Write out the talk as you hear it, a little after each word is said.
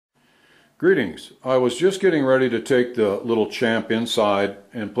Greetings. I was just getting ready to take the little champ inside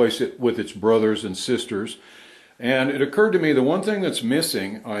and place it with its brothers and sisters, and it occurred to me the one thing that's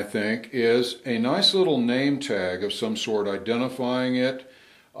missing, I think, is a nice little name tag of some sort identifying it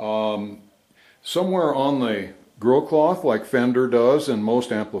somewhere on the grill cloth like Fender does and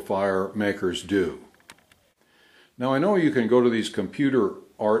most amplifier makers do. Now I know you can go to these computer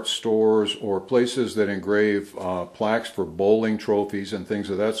art stores or places that engrave plaques for bowling trophies and things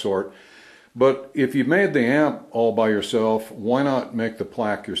of that sort. But if you made the amp all by yourself, why not make the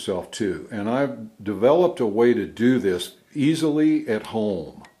plaque yourself too? And I've developed a way to do this easily at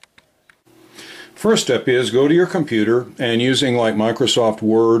home. First step is go to your computer and using like Microsoft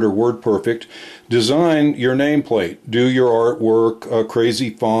Word or WordPerfect, design your nameplate. Do your artwork, crazy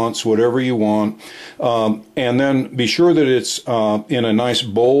fonts, whatever you want, and then be sure that it's in a nice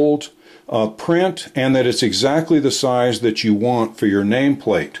bold print and that it's exactly the size that you want for your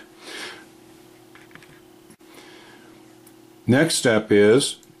nameplate. Next step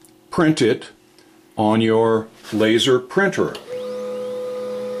is print it on your laser printer.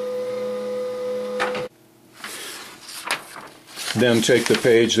 Then take the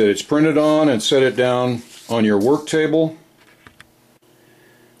page that it's printed on and set it down on your work table.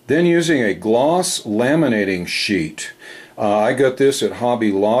 Then using a gloss laminating sheet. I got this at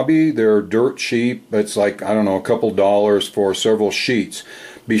Hobby Lobby. They're dirt cheap. It's like, I don't know, a couple dollars for several sheets.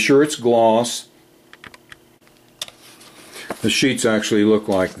 Be sure it's gloss. The sheets actually look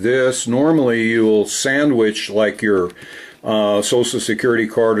like this. Normally you'll sandwich like your Social Security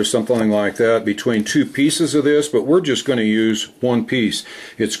card or something like that between two pieces of this, but we're just going to use one piece.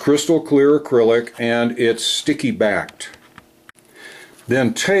 It's crystal clear acrylic and it's sticky backed.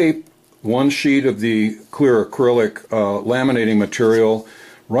 Then tape one sheet of the clear acrylic laminating material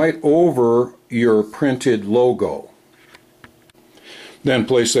right over your printed logo. Then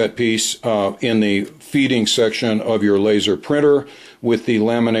place that piece in the feeding section of your laser printer with the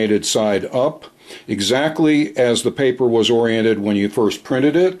laminated side up, exactly as the paper was oriented when you first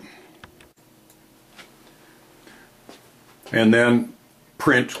printed it. And then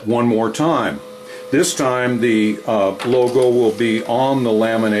print one more time. This time the logo will be on the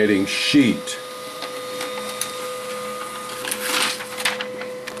laminating sheet,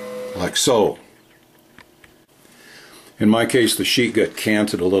 like so. In my case, the sheet got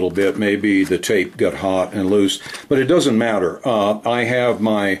canted a little bit. Maybe the tape got hot and loose, but it doesn't matter. I have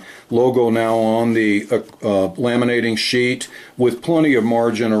my logo now on the laminating sheet with plenty of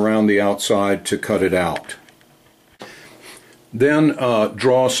margin around the outside to cut it out. Then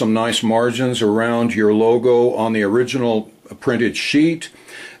draw some nice margins around your logo on the original printed sheet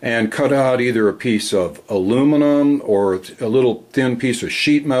and cut out either a piece of aluminum or a little thin piece of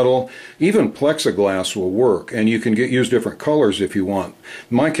sheet metal. Even plexiglass will work, and you can use different colors if you want.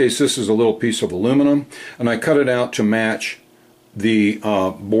 In my case, this is a little piece of aluminum, and I cut it out to match the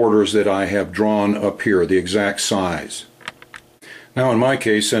borders that I have drawn up here, the exact size. Now in my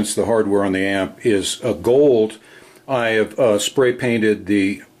case, since the hardware on the amp is gold, I have spray painted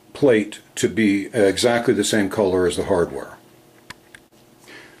the plate to be exactly the same color as the hardware.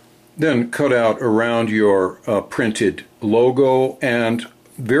 Then cut out around your printed logo and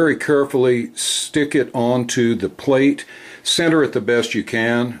very carefully stick it onto the plate. Center it the best you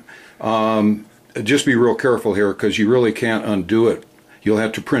can. Just be real careful here because you really can't undo it. You'll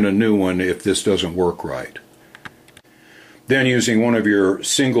have to print a new one if this doesn't work right. Then using one of your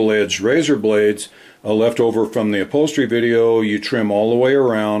single-edged razor blades left over from the upholstery video, you trim all the way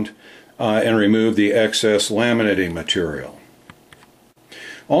around and remove the excess laminating material.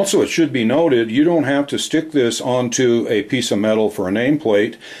 Also, it should be noted, you don't have to stick this onto a piece of metal for a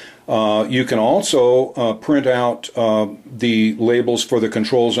nameplate. You can also print out the labels for the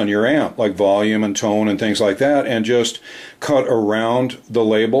controls on your amp, like volume and tone and things like that, and just cut around the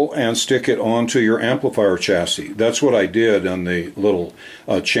label and stick it onto your amplifier chassis. That's what I did on the little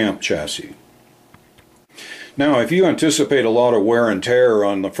Champ chassis. Now, if you anticipate a lot of wear and tear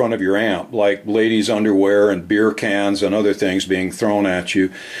on the front of your amp, like ladies' underwear and beer cans and other things being thrown at you,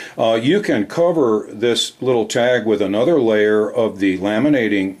 you can cover this little tag with another layer of the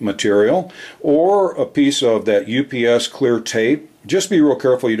laminating material or a piece of that UPS clear tape. Just be real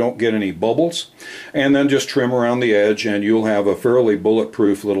careful you don't get any bubbles, and then just trim around the edge and you'll have a fairly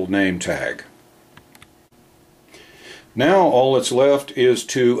bulletproof little name tag. Now all that's left is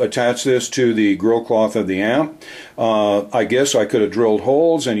to attach this to the grill cloth of the amp. I guess I could have drilled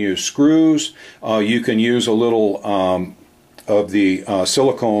holes and used screws. You can use a little of the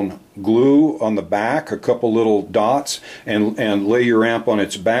silicone glue on the back, a couple little dots, and lay your amp on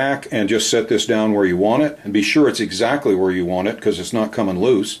its back and just set this down where you want it, and be sure it's exactly where you want it because it's not coming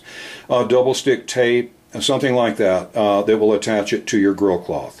loose. Double stick tape, something like that, that will attach it to your grill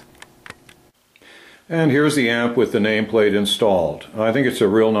cloth. And here's the amp with the nameplate installed. I think it's a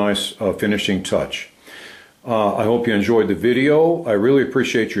real nice finishing touch. I hope you enjoyed the video. I really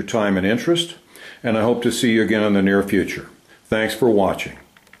appreciate your time and interest, and I hope to see you again in the near future. Thanks for watching.